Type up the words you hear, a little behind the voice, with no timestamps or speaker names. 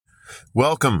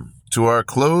Welcome to our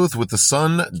Clothed with the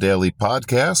Sun daily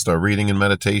podcast, our reading and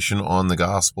meditation on the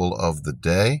gospel of the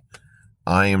day.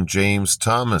 I am James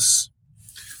Thomas.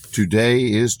 Today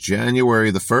is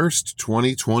January the 1st,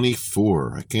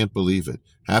 2024. I can't believe it.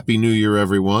 Happy New Year,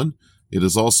 everyone. It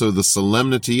is also the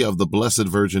solemnity of the Blessed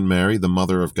Virgin Mary, the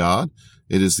Mother of God.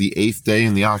 It is the 8th day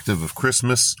in the octave of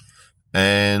Christmas.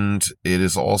 And it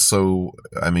is also,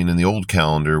 in the old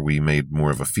calendar, we made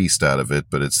more of a feast out of it,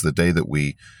 but it's the day that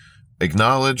we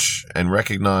acknowledge and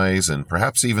recognize and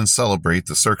perhaps even celebrate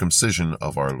the circumcision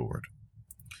of our Lord.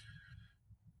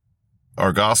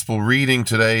 Our gospel reading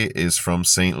today is from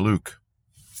St. Luke.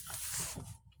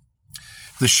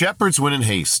 The shepherds went in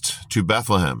haste to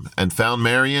Bethlehem and found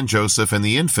Mary and Joseph and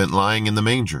the infant lying in the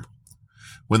manger.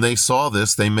 When they saw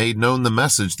this, they made known the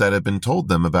message that had been told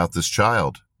them about this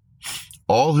child.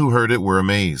 All who heard it were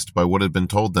amazed by what had been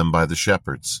told them by the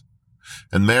shepherds.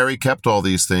 And Mary kept all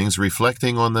these things,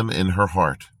 reflecting on them in her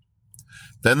heart.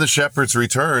 Then the shepherds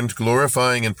returned,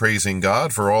 glorifying and praising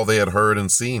God for all they had heard and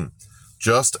seen,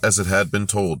 just as it had been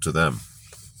told to them.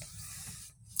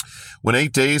 When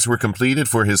 8 days were completed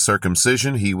for his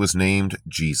circumcision, he was named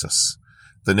Jesus,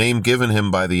 the name given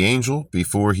him by the angel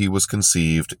before he was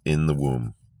conceived in the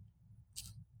womb.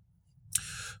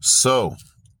 So,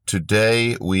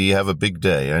 today we have a big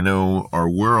day. I know our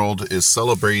world is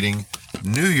celebrating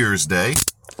New Year's Day,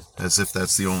 as if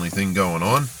that's the only thing going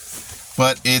on.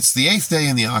 But it's the 8th day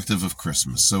in the octave of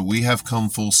Christmas, so we have come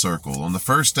full circle. On the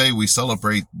first day, we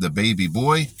celebrate the baby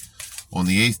boy. On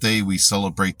the 8th day, we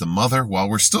celebrate the mother, while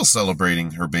we're still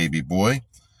celebrating her baby boy.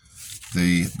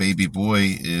 The baby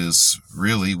boy is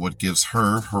really what gives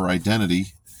her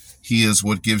identity. He is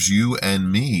what gives you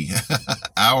and me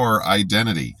our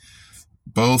identity,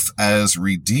 both as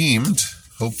redeemed.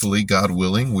 Hopefully, God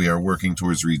willing, we are working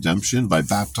towards redemption by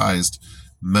baptized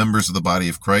members of the body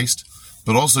of Christ,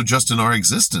 but also just in our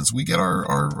existence. We get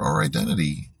our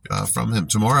identity from him.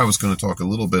 Tomorrow I was going to talk a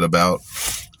little bit about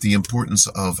the importance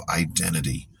of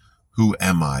identity. Who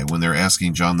am I? When they're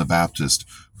asking John the Baptist,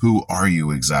 who are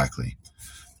you exactly?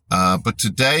 But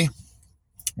today,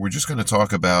 we're just going to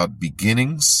talk about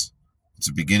beginnings. It's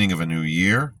the beginning of a new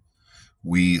year.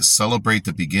 We celebrate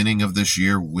the beginning of this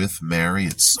year with Mary.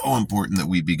 It's so important that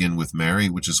we begin with Mary,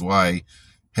 which is why,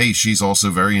 she's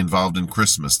also very involved in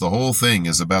Christmas. The whole thing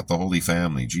is about the Holy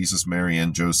Family, Jesus, Mary,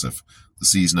 and Joseph, the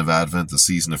season of Advent, the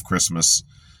season of Christmas,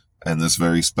 and this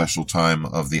very special time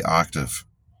of the octave.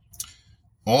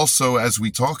 Also, as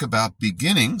we talk about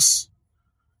beginnings,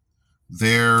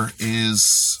 there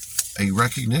is a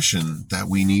recognition that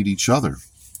we need each other,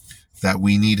 that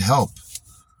we need help,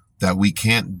 that we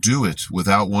can't do it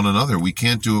without one another. We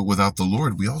can't do it without the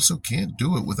Lord. We also can't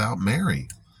do it without Mary.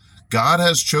 God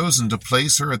has chosen to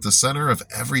place her at the center of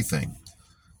everything.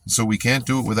 So we can't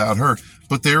do it without her.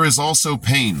 But there is also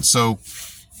pain. So,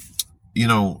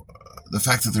 the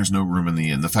fact that there's no room in the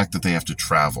inn, the fact that they have to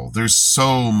travel, there's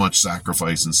so much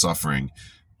sacrifice and suffering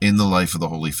in the life of the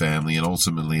Holy Family and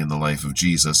ultimately in the life of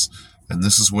Jesus. And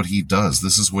this is what he does.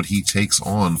 This is what he takes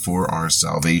on for our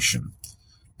salvation.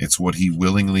 It's what he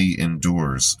willingly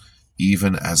endures,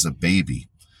 even as a baby.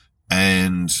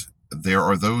 And there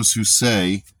are those who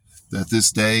say that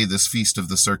this day, this feast of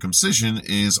the circumcision,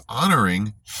 is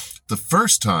honoring the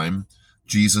first time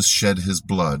Jesus shed his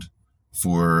blood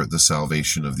for the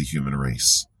salvation of the human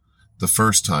race. The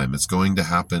first time. It's going to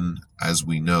happen, as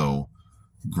we know,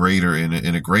 greater in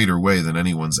a greater way than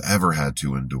anyone's ever had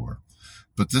to endure.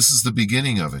 But this is the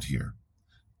beginning of it here.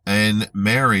 And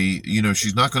Mary,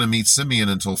 she's not going to meet Simeon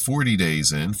until 40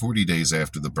 days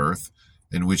after the birth,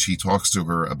 in which he talks to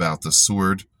her about the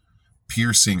sword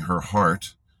piercing her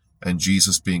heart and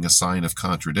Jesus being a sign of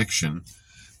contradiction.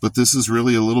 But this is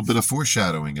really a little bit of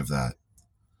foreshadowing of that.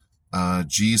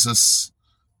 Jesus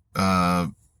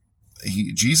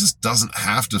doesn't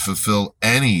have to fulfill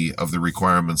any of the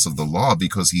requirements of the law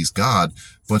because he's God,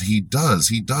 but he does.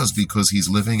 He does because he's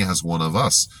living as one of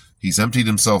us. He's emptied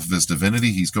himself of his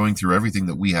divinity. He's going through everything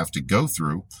that we have to go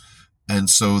through. And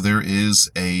so there is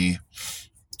a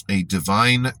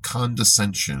divine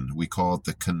condescension. We call it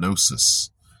the kenosis.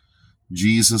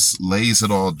 Jesus lays it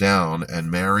all down,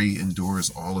 and Mary endures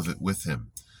all of it with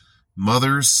him.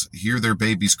 Mothers hear their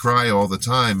babies cry all the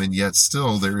time, and yet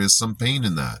still there is some pain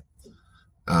in that.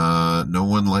 No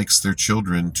one likes their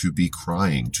children to be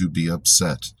crying, to be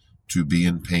upset, to be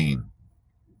in pain.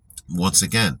 Once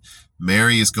again,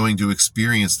 Mary is going to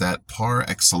experience that par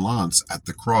excellence at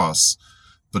the cross,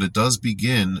 but it does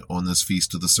begin on this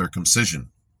feast of the circumcision.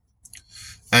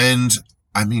 And,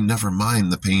 never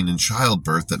mind the pain in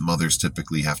childbirth that mothers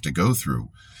typically have to go through.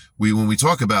 when we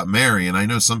talk about Mary, and I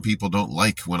know some people don't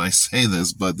like when I say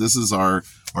this, but this is our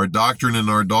doctrine and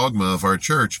our dogma of our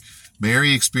church.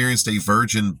 Mary experienced a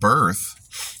virgin birth,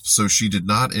 so she did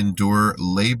not endure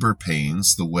labor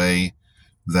pains the way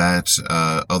that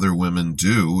other women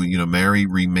do. Mary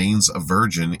remains a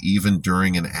virgin even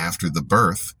during and after the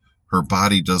birth. Her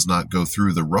body does not go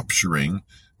through the rupturing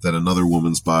that another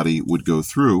woman's body would go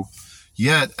through.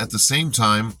 Yet, at the same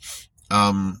time,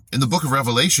 in the book of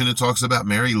Revelation, it talks about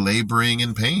Mary laboring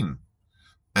in pain.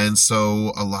 And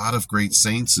so a lot of great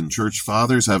saints and church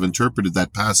fathers have interpreted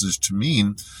that passage to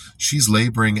mean she's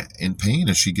laboring in pain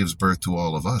as she gives birth to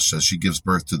all of us, as she gives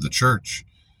birth to the church,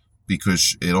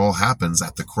 because it all happens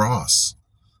at the cross.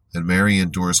 And Mary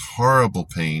endures horrible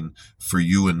pain for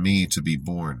you and me to be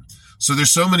born. So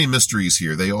there's so many mysteries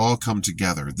here. They all come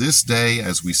together. This day,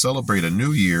 as we celebrate a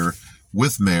new year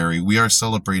with Mary, we are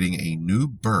celebrating a new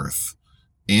birth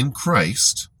in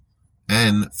Christ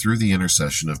and through the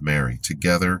intercession of Mary,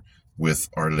 together with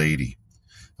Our Lady.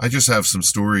 I just have some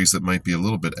stories that might be a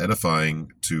little bit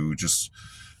edifying to just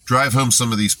drive home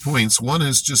some of these points. One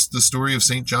is just the story of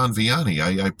St. John Vianney.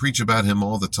 I preach about him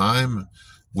all the time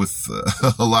with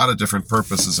a lot of different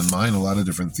purposes in mind, a lot of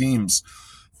different themes.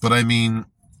 But I mean,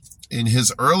 in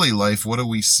his early life, what do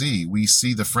we see? We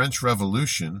see the French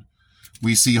Revolution.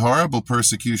 We see horrible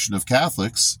persecution of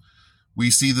Catholics. We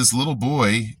see this little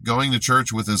boy going to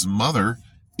church with his mother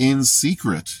in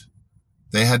secret.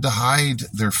 They had to hide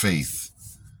their faith.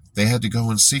 They had to go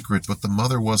in secret, but the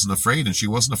mother wasn't afraid, and she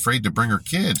wasn't afraid to bring her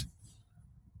kid.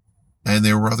 And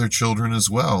there were other children as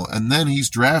well. And then he's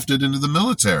drafted into the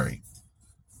military.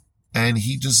 And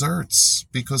he deserts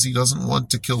because he doesn't want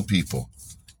to kill people.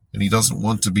 And he doesn't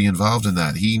want to be involved in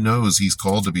that. He knows he's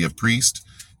called to be a priest.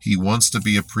 He wants to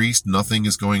be a priest. Nothing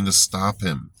is going to stop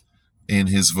him in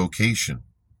his vocation.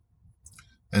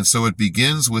 And so it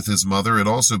begins with his mother. It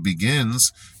also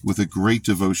begins with a great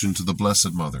devotion to the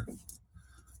Blessed Mother.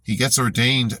 He gets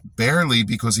ordained barely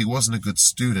because he wasn't a good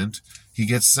student. He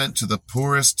gets sent to the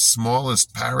poorest,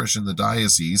 smallest parish in the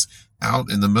diocese, out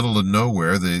in the middle of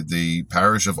nowhere, the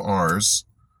parish of Ars.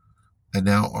 And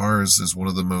now Ars is one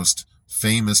of the most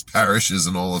famous parishes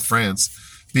in all of France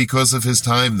because of his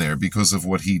time there, because of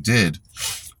what he did.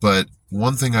 But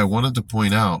one thing I wanted to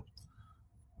point out,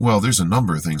 well, there's a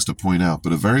number of things to point out,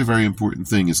 but a very, very important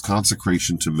thing is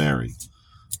consecration to Mary.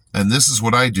 And this is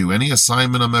what I do. Any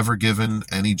assignment I'm ever given,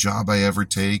 any job I ever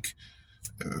take,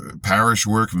 parish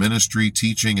work, ministry,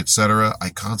 teaching, etc., I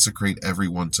consecrate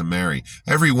everyone to Mary.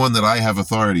 Everyone that I have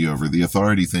authority over, the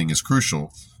authority thing is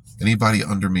crucial. Anybody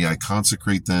under me, I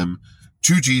consecrate them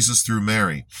to Jesus through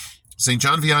Mary. St.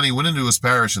 John Vianney went into his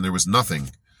parish and there was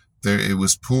nothing. It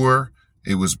was poor.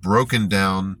 It was broken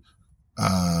down.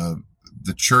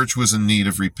 The church was in need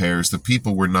of repairs. The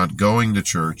people were not going to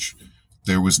church.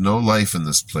 There was no life in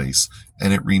this place.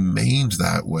 And it remained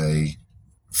that way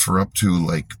for up to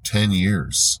like 10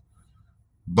 years.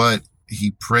 But he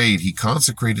prayed. He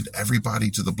consecrated everybody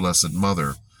to the Blessed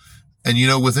Mother. And,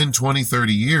 within 20,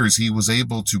 30 years, he was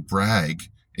able to brag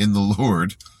in the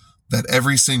Lord that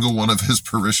every single one of his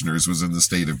parishioners was in the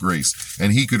state of grace.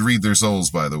 And he could read their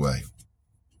souls, by the way.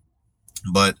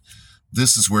 But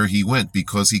this is where he went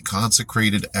because he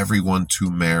consecrated everyone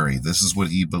to Mary. This is what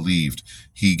he believed.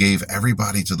 He gave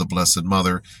everybody to the Blessed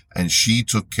Mother, and she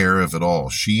took care of it all.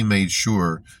 She made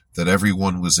sure that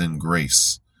everyone was in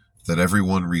grace, that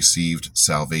everyone received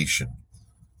salvation,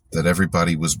 that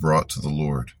everybody was brought to the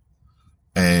Lord.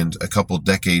 And a couple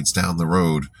decades down the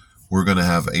road, we're going to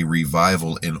have a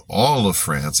revival in all of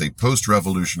France, a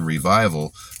post-revolution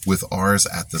revival with Ars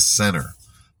at the center.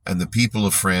 And the people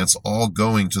of France all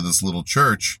going to this little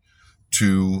church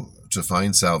to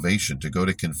find salvation, to go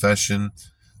to confession,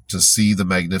 to see the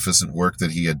magnificent work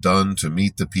that he had done, to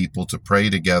meet the people, to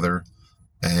pray together,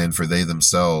 and for they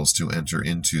themselves to enter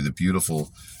into the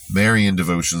beautiful Marian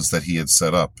devotions that he had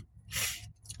set up.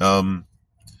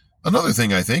 Another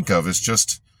thing I think of is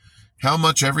just how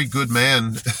much every good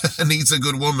man needs a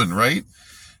good woman, right?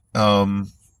 And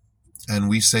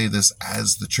we say this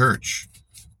as the church.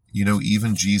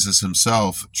 Even Jesus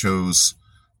himself chose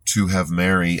to have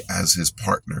Mary as his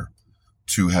partner,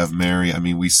 to have Mary. I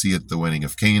mean, we see it at the wedding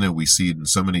of Cana. We see it in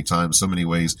so many times, so many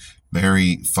ways.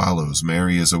 Mary follows.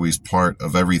 Mary is always part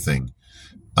of everything.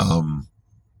 And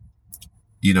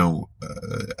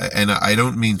I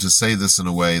don't mean to say this in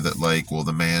a way that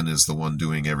the man is the one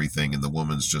doing everything and the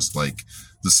woman's just like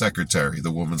the secretary.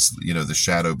 The woman's, the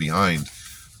shadow behind.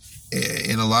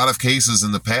 In a lot of cases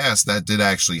in the past, that did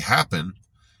actually happen.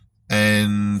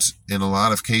 And in a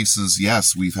lot of cases,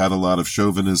 yes, we've had a lot of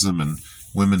chauvinism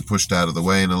women pushed out of the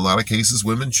way. And in a lot of cases,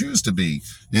 women choose to be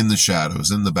in the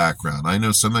shadows, in the background. I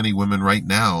know so many women right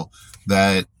now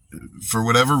that for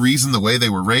whatever reason, the way they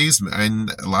were raised,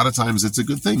 and a lot of times it's a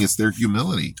good thing, it's their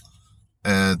humility.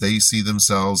 They see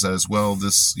themselves as, well,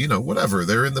 this, whatever,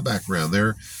 they're in the background,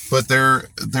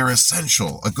 they're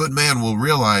essential. A good man will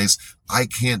realize, I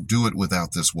can't do it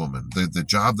without this woman. The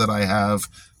job that I have,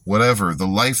 whatever, the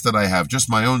life that I have, just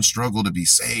my own struggle to be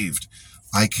saved,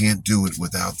 I can't do it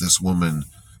without this woman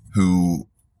who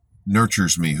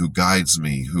nurtures me, who guides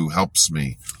me, who helps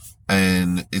me.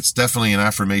 And it's definitely an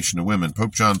affirmation to women.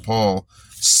 Pope John Paul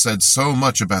said so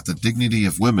much about the dignity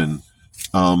of women,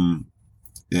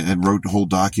 and wrote whole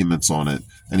documents on it.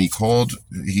 And he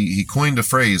coined a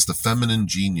phrase, the feminine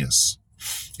genius.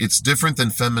 It's different than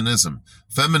feminism.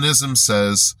 Feminism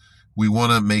says we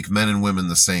want to make men and women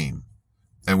the same.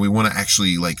 And we want to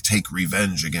actually take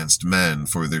revenge against men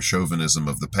for their chauvinism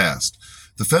of the past.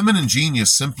 The feminine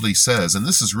genius simply says, and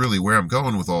this is really where I'm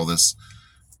going with all this,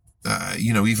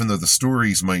 even though the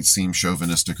stories might seem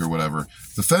chauvinistic or whatever,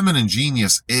 the feminine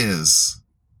genius is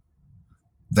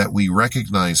that we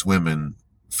recognize women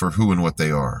for who and what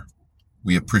they are.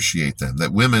 We appreciate them.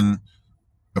 That women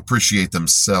appreciate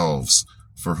themselves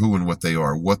for who and what they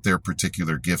are, what their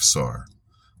particular gifts are,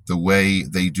 the way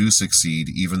they do succeed,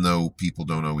 even though people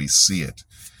don't always see it.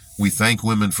 We thank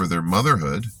women for their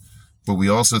motherhood, but we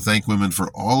also thank women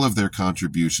for all of their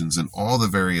contributions in all the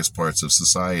various parts of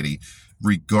society,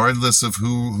 regardless of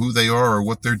who they are or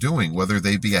what they're doing, whether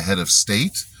they be a head of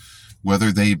state,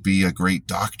 whether they be a great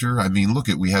doctor. I mean,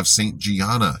 we have Saint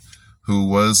Gianna, who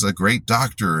was a great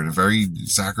doctor and a very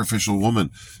sacrificial woman.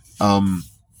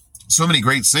 So many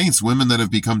great saints, women that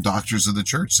have become doctors of the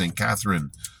church. Saint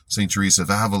Catherine, Saint Teresa of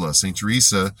Avila. Saint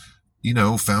Teresa,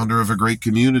 founder of a great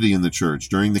community in the church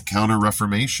during the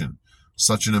Counter-Reformation.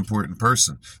 Such an important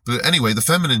person. But anyway, the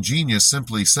feminine genius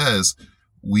simply says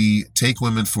we take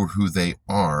women for who they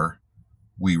are.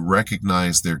 We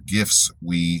recognize their gifts.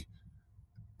 We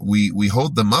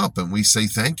hold them up and we say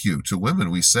thank you to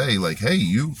women. We say hey,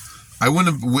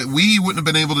 we wouldn't have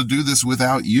been able to do this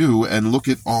without you, and look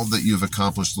at all that you've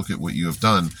accomplished. Look at what you have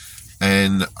done.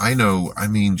 And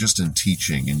just in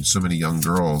teaching, and so many young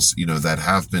girls, that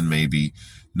have been maybe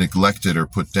neglected or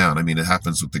put down. It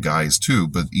happens with the guys too,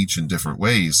 but each in different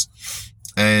ways.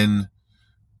 And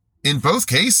in both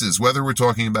cases, whether we're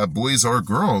talking about boys or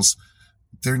girls,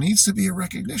 there needs to be a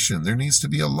recognition. There needs to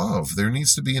be a love. There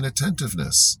needs to be an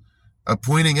attentiveness. A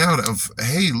pointing out of,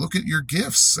 hey, look at your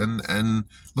gifts and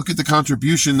look at the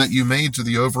contribution that you made to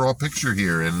the overall picture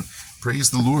here, and praise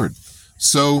the Lord.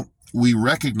 So we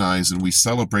recognize and we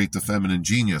celebrate the feminine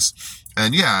genius.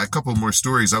 And a couple more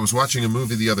stories. I was watching a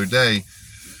movie the other day.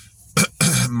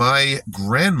 My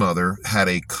grandmother had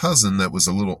a cousin that was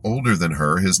a little older than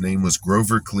her. His name was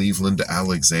Grover Cleveland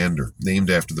Alexander, named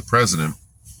after the president.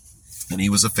 And he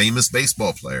was a famous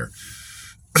baseball player.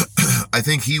 I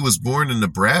think he was born in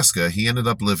Nebraska. He ended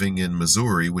up living in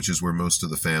Missouri, which is where most of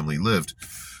the family lived.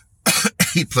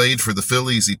 He played for the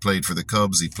Phillies. He played for the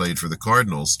Cubs. He played for the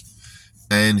Cardinals.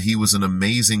 And he was an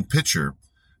amazing pitcher.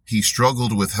 He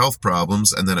struggled with health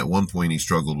problems. And then at one point he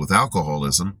struggled with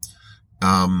alcoholism.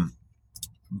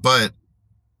 But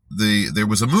there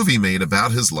was a movie made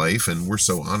about his life, and we're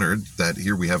so honored that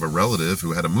here we have a relative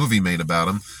who had a movie made about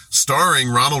him, starring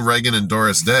Ronald Reagan and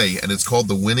Doris Day, and it's called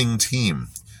The Winning Team.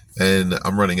 And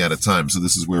I'm running out of time, so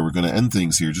this is where we're going to end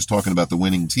things here, just talking about The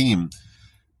Winning Team.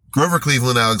 Grover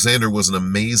Cleveland Alexander was an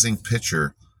amazing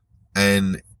pitcher,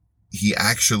 and he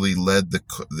actually led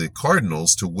the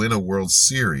Cardinals to win a World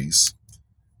Series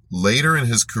later in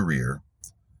his career.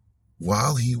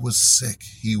 While he was sick,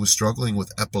 he was struggling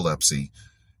with epilepsy.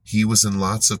 He was in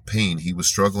lots of pain. He was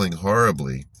struggling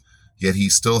horribly, yet he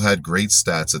still had great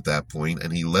stats at that point,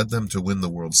 and he led them to win the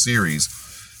World Series.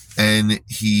 And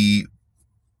he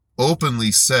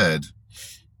openly said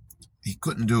he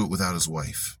couldn't do it without his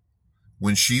wife.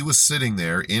 When she was sitting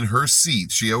there in her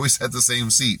seat, she always had the same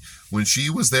seat. When she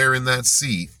was there in that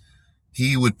seat,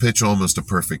 he would pitch almost a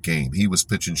perfect game. He was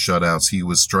pitching shutouts. He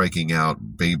was striking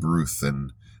out Babe Ruth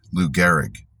and Lou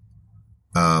Gehrig.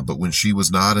 But when she was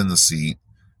not in the seat,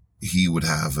 he would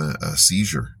have a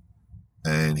seizure,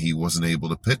 and he wasn't able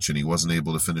to pitch, and he wasn't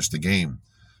able to finish the game.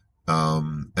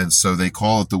 And so they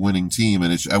call it The Winning Team.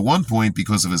 And at one point,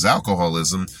 because of his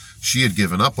alcoholism, she had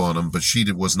given up on him, but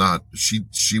she was not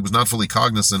fully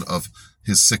cognizant of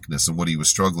his sickness and what he was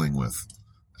struggling with.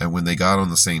 And when they got on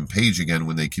the same page again,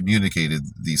 when they communicated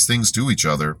these things to each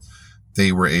other,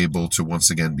 they were able to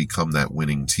once again become that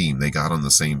winning team. They got on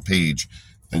the same page,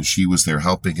 and she was there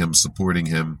helping him, supporting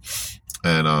him.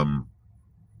 And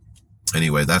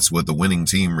Anyway, that's what the winning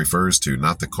team refers to,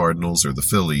 not the Cardinals or the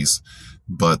Phillies,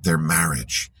 but their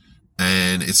marriage.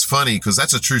 And it's funny because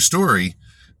that's a true story,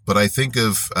 but I think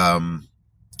of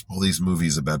all these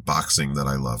movies about boxing that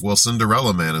I love. Well,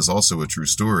 Cinderella Man is also a true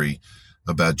story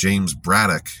about James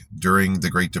Braddock during the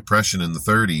Great Depression in the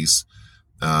 30s.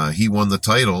 He won the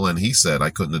title, and he said, I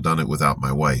couldn't have done it without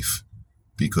my wife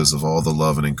because of all the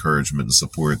love and encouragement and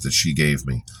support that she gave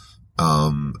me.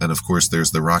 And of course,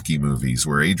 there's the Rocky movies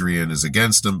where Adrian is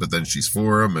against him, but then she's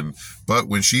for him. But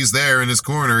when she's there in his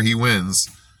corner, he wins.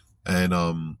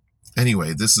 And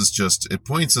anyway, this is it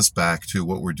points us back to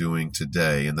what we're doing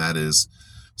today, and that is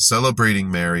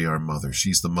celebrating Mary, our mother.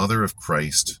 She's the mother of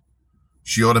Christ.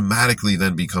 She automatically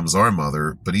then becomes our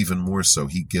mother, but even more so,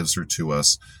 he gives her to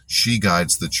us. She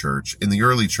guides the church. In the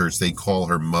early church, they call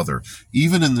her mother.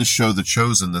 Even in this show, The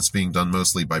Chosen, that's being done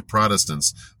mostly by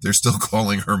Protestants, they're still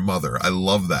calling her mother. I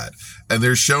love that. And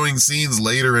they're showing scenes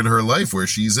later in her life where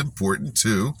she's important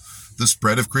to the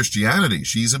spread of Christianity.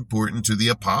 She's important to the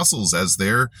apostles as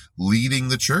they're leading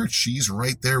the church. She's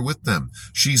right there with them.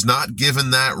 She's not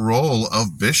given that role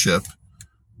of bishop,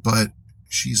 but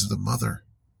she's the mother.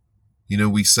 You know,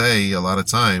 we say a lot of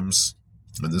times,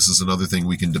 and this is another thing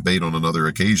we can debate on another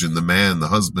occasion, the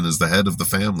husband is the head of the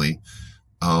family.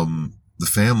 The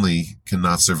family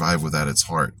cannot survive without its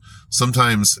heart.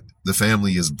 Sometimes the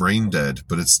family is brain dead,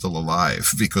 but it's still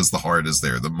alive because the heart is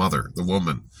there, the mother, the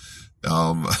woman.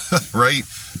 Right?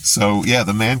 So, yeah,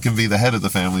 the man can be the head of the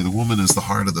family. The woman is the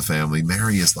heart of the family.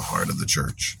 Mary is the heart of the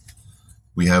church.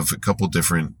 We have a couple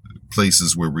different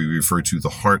places where we refer to the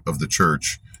heart of the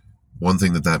church. One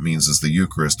thing that means is the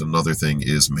Eucharist. Another thing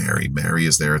is Mary. Mary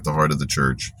is there at the heart of the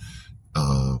church.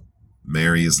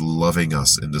 Mary is loving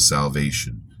us into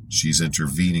salvation. She's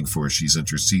intervening for us. She's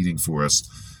interceding for us.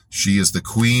 She is the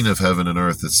queen of heaven and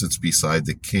earth that sits beside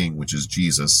the king, which is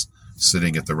Jesus,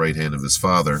 sitting at the right hand of his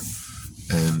Father.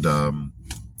 And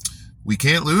we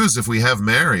can't lose if we have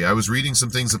Mary. I was reading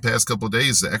some things the past couple of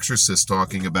days, The Exorcist,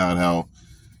 talking about how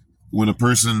when a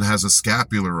person has a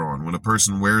scapular on, when a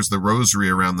person wears the rosary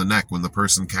around the neck, when the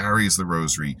person carries the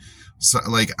rosary. So,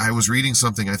 like, I was reading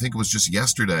something, I think it was just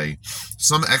yesterday,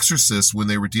 some exorcists, when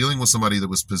they were dealing with somebody that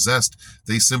was possessed,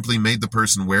 they simply made the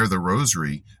person wear the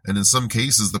rosary. And in some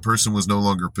cases, the person was no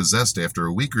longer possessed after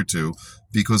a week or two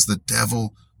because the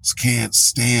devil can't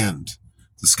stand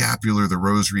the scapular, the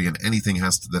rosary, and anything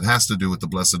that has to do with the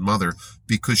Blessed Mother,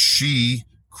 because she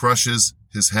crushes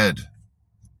his head.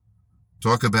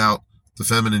 Talk about the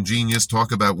feminine genius.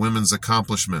 Talk about women's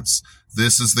accomplishments.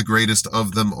 This is the greatest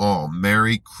of them all.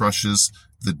 Mary crushes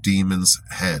the demon's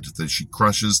head. That she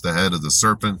crushes the head of the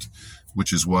serpent,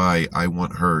 which is why I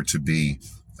want her to be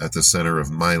at the center of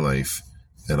my life.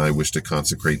 And I wish to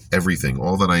consecrate everything,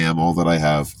 all that I am, all that I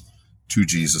have, to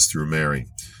Jesus through Mary.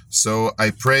 So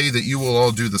I pray that you will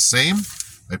all do the same.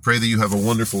 I pray that you have a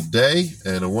wonderful day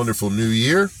and a wonderful new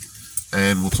year.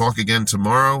 And we'll talk again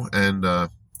tomorrow. And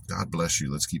God bless you.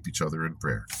 Let's keep each other in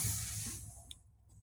prayer.